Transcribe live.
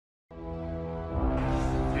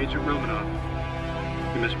Agent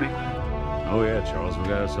Romanov. You miss me? Oh yeah, Charles, we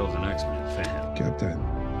got ourselves an X-Men fan. Captain.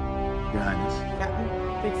 Your Highness.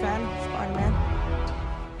 Captain, big fan,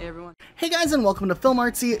 Spider-Man. Hey everyone. Hey guys, and welcome to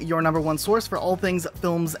𝘨𝘪𝘵𝗃𝗃𝗃, your #1 source for all things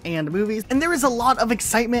films and movies. And there is a lot of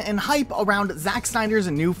excitement and hype around Zack Snyder's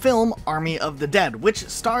new film, Army of the Dead, which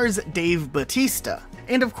stars Dave Bautista.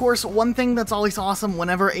 And of course, one thing that's always awesome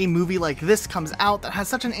whenever a movie like this comes out that has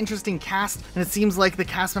such an interesting cast, and it seems like the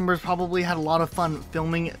cast members probably had a lot of fun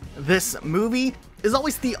filming this movie, is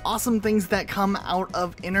always the awesome things that come out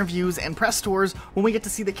of interviews and press tours when we get to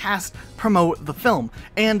see the cast promote the film.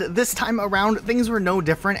 And this time around, things were no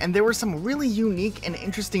different, and there were some really unique and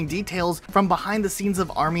interesting details from behind the scenes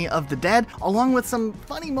of Army of the Dead, along with some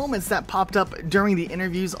funny moments that popped up during the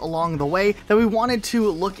interviews along the way that we wanted to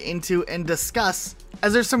look into and discuss,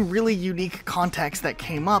 as there's some really unique context that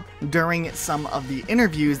came up during some of the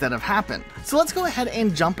interviews that have happened. So let's go ahead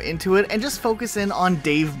and jump into it and just focus in on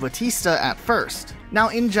Dave Bautista at first. Now,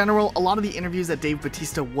 in general, a lot of the interviews that Dave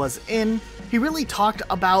Bautista was in, he really talked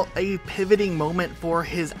about a pivoting moment for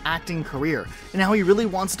his acting career and how he really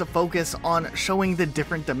wants to focus on showing the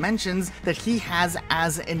different dimensions that he has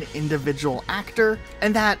as an individual actor,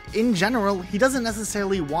 and that in general he doesn't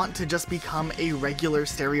necessarily want to just become a regular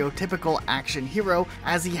stereotypical action hero,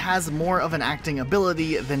 as he has more of an acting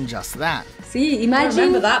ability than just that. See, imagine, I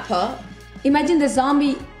remember that part. Imagine the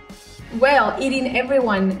zombie whale eating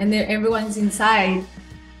everyone, and then everyone's inside.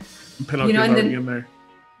 Pinocchio's already in there.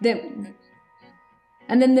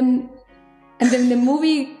 And then the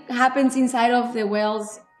movie happens inside of the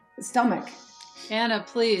whale's stomach. Anna,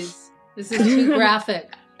 please. This is too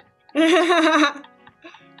graphic.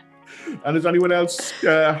 And does anyone else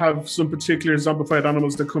have some particular zombified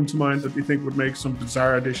animals that come to mind that you think would make some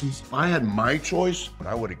bizarre additions? If I had my choice,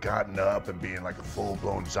 I would have gotten up and being like a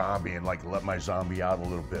full-blown zombie and like let my zombie out a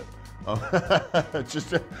little bit. Just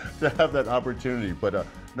to have that opportunity. But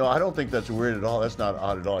no, I don't think that's weird at all. That's not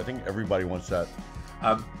odd at all. I think everybody wants that.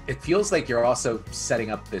 It feels like you're also setting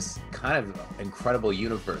up this kind of incredible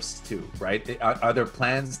universe too, right? Are there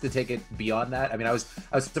plans to take it beyond that? I mean, I was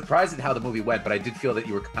surprised at how the movie went, but I did feel that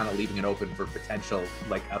you were kind of leaving it open for potential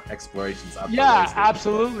like explorations. Yeah,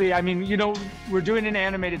 absolutely. I mean, you know, we're doing an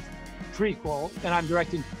animated prequel, and I'm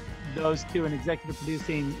directing those two and executive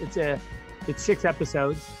producing. It's 6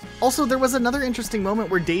 episodes. Also, there was another interesting moment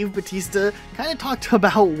where Dave Bautista kind of talked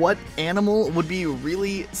about what animal would be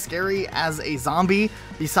really scary as a zombie,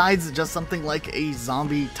 besides just something like a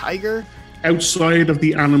zombie tiger. Outside of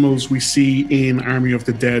the animals we see in Army of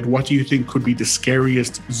the Dead, what do you think could be the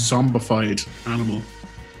scariest zombified animal?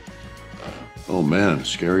 Oh man,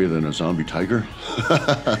 scarier than a zombie tiger?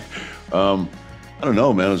 I don't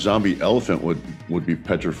know, man. A zombie elephant would be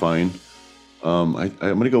petrifying. I'm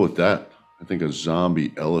gonna go with that. I think a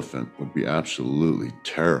zombie elephant would be absolutely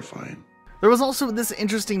terrifying. There was also this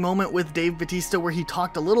interesting moment with Dave Bautista where he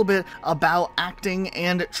talked a little bit about acting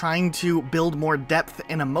and trying to build more depth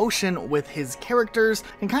and emotion with his characters,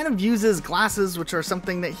 and kind of uses glasses, which are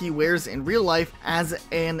something that he wears in real life, as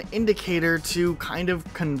an indicator to kind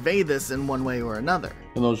of convey this in one way or another.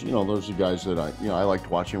 And those are guys that I liked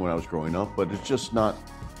watching when I was growing up, but it's just not.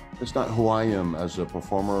 It's not who I am as a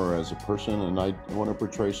performer or as a person, and I want to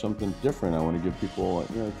portray something different. I want to give people,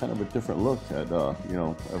 kind of a different look at, of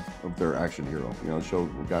their action hero. Show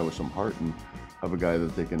a guy with some heart and have a guy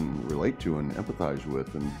that they can relate to and empathize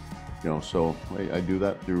with, and so I do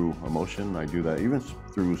that through emotion. I do that even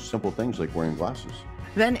through simple things like wearing glasses.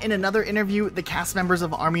 Then in another interview, the cast members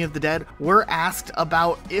of Army of the Dead were asked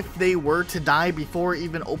about if they were to die before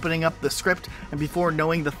even opening up the script and before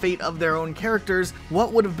knowing the fate of their own characters,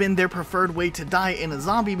 what would have been their preferred way to die in a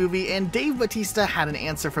zombie movie, and Dave Bautista had an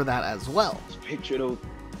answer for that as well. Picture those,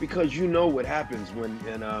 because you know what happens when,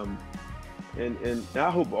 and I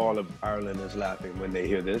hope all of Ireland is laughing when they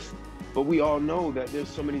hear this, but we all know that there's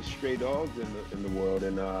so many stray dogs in the world,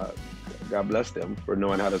 and God bless them for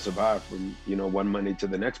knowing how to survive from one Monday to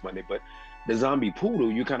the next Monday. But the zombie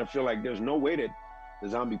poodle, you kind of feel like there's no way that the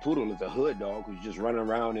zombie poodle is a hood dog who's just running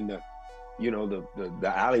around in the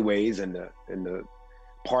alleyways and the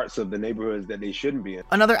parts of the neighborhoods that they shouldn't be in.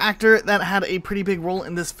 Another actor that had a pretty big role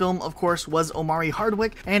in this film, of course, was Omari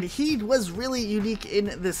Hardwick, and he was really unique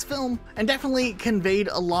in this film and definitely conveyed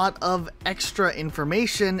a lot of extra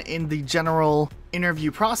information in the general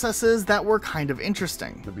interview processes that were kind of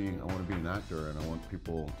interesting. I want to be an actor, and I want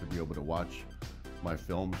people to be able to watch my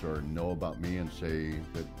films or know about me and say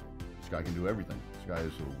that this guy can do everything. This guy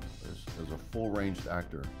is a full-ranged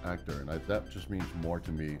actor, and that just means more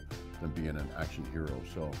to me than being an action hero.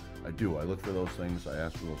 So I look for those things, I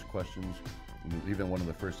ask for those questions, Even one of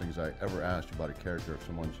the first things I ever asked about a character, if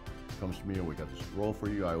someone comes to me and we got this role for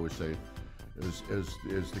you, I always say,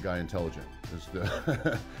 is the guy intelligent?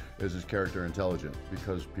 Is his character intelligent?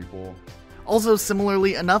 Because people... Also,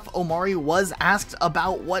 similarly enough, Omari was asked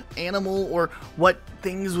about what animal or what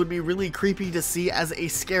things would be really creepy to see as a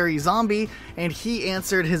scary zombie, and he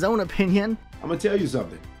answered his own opinion. I'm gonna tell you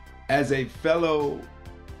something. As a fellow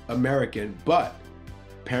American, but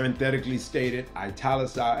parenthetically stated,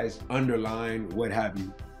 italicized, underlined, what have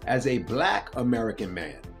you, as a Black American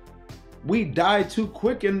man, we die too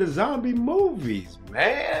quick in the zombie movies,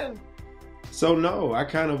 man. So no, I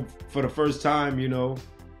kind of, for the first time, you know,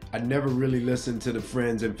 I never really listened to the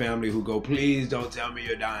friends and family who go, please don't tell me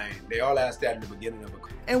you're dying. They all ask that in the beginning of a...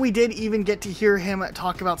 And we did even get to hear him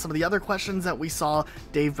talk about some of the other questions that we saw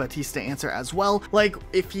Dave Bautista answer as well. Like,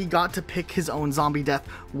 if he got to pick his own zombie death,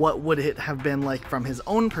 what would it have been like from his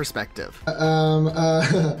own perspective? No,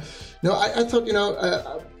 I thought, you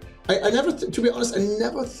know, I never, to be honest, I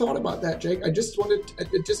never thought about that, Jake. I just wanted,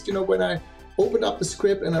 you know, when I opened up the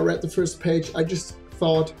script and I read the first page, I just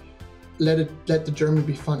thought, let the German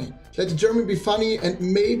be funny. Let the German be funny, and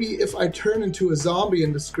maybe if I turn into a zombie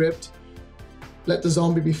in the script, let the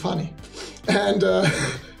zombie be funny. And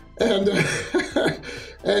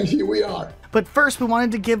and here we are. But first, we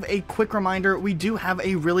wanted to give a quick reminder, we do have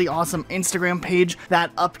a really awesome Instagram page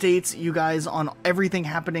that updates you guys on everything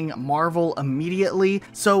happening Marvel immediately.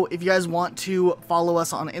 So if you guys want to follow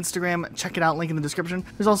us on Instagram, check it out, link in the description.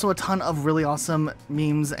 There's also a ton of really awesome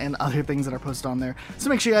memes and other things that are posted on there. So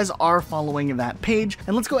make sure you guys are following that page.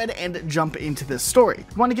 And let's go ahead and jump into this story.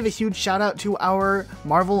 We want to give a huge shout out to our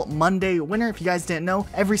Marvel Monday winner. If you guys didn't know,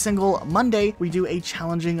 every single Monday we do a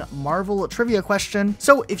challenging Marvel trivia question.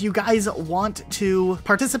 So if you guys want to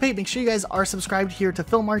participate, make sure you guys are subscribed here to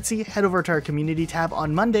Film Artsy. Head over to our community tab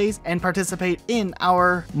on Mondays and participate in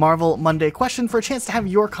our Marvel Monday question for a chance to have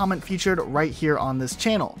your comment featured right here on this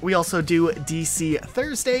channel. We also do DC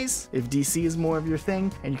Thursdays if DC is more of your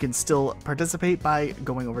thing, and you can still participate by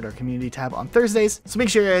going over to our community tab on Thursdays. So make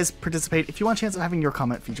sure you guys participate if you want a chance of having your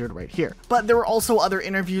comment featured right here. But there were also other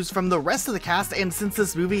interviews from the rest of the cast, and since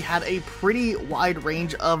this movie had a pretty wide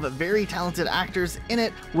range of very talented actors in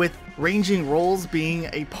it, with ranging roles being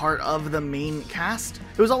a part of the main cast,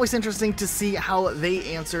 it was always interesting to see how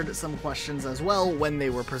they answered some questions as well when they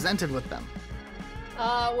were presented with them.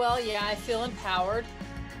 Well, yeah, I feel empowered.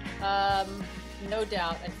 No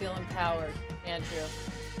doubt, I feel empowered, Andrew.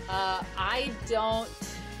 I don't,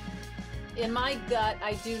 in my gut,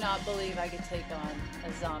 I do not believe I could take on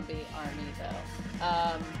a zombie army,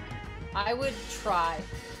 though. I would try,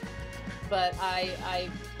 but I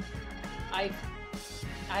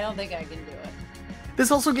don't think I can do it. This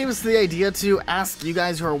also gave us the idea to ask you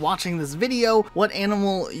guys who are watching this video what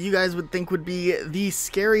animal you guys would think would be the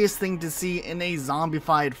scariest thing to see in a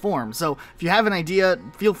zombified form. So if you have an idea,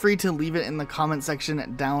 feel free to leave it in the comment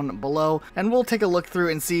section down below, and we'll take a look through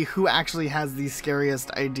and see who actually has the scariest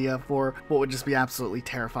idea for what would just be absolutely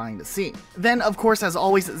terrifying to see. Then, of course, as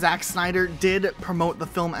always, Zack Snyder did promote the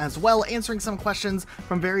film as well, answering some questions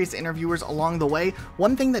from various interviewers along the way.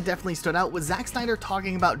 One thing that definitely stood out was Zack Snyder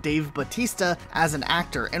talking about Dave Bautista as an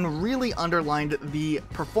actor, and really underlined the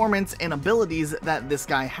performance and abilities that this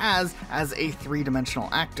guy has as a three-dimensional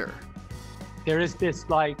actor. There is this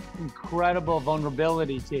like incredible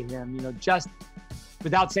vulnerability to him, you know, just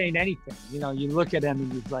without saying anything. You know, you look at him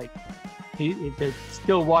and he's like, the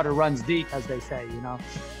still water runs deep, as they say, you know.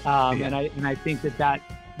 And I think that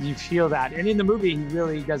you feel that. And in the movie, he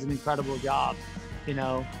really does an incredible job, you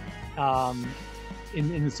know,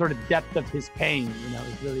 in the sort of depth of his pain, you know,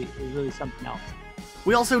 is really something else.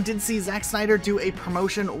 We also did see Zack Snyder do a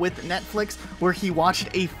promotion with Netflix where he watched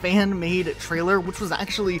a fan-made trailer, which was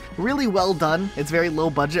actually really well done. It's very low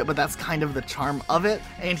budget, but that's kind of the charm of it.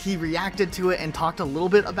 And he reacted to it and talked a little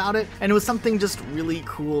bit about it, and it was something just really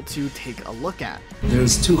cool to take a look at.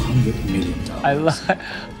 There's $200 million.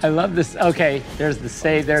 I love this. Okay, there's the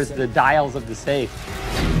save, there's the dials of the safe.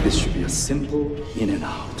 This should be a simple in and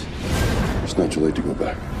out. It's not too late to go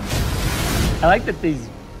back. I like that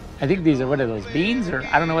I think these are, what are those, beans? Or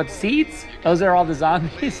I don't know what, seeds? Those are all the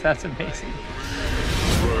zombies? That's amazing.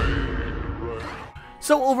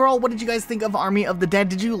 So overall, what did you guys think of Army of the Dead?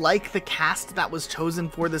 Did you like the cast that was chosen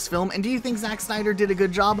for this film? And do you think Zack Snyder did a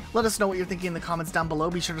good job? Let us know what you're thinking in the comments down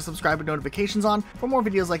below. Be sure to subscribe with notifications on for more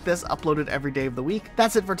videos like this uploaded every day of the week.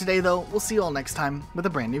 That's it for today though. We'll see you all next time with a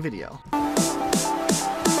brand new video.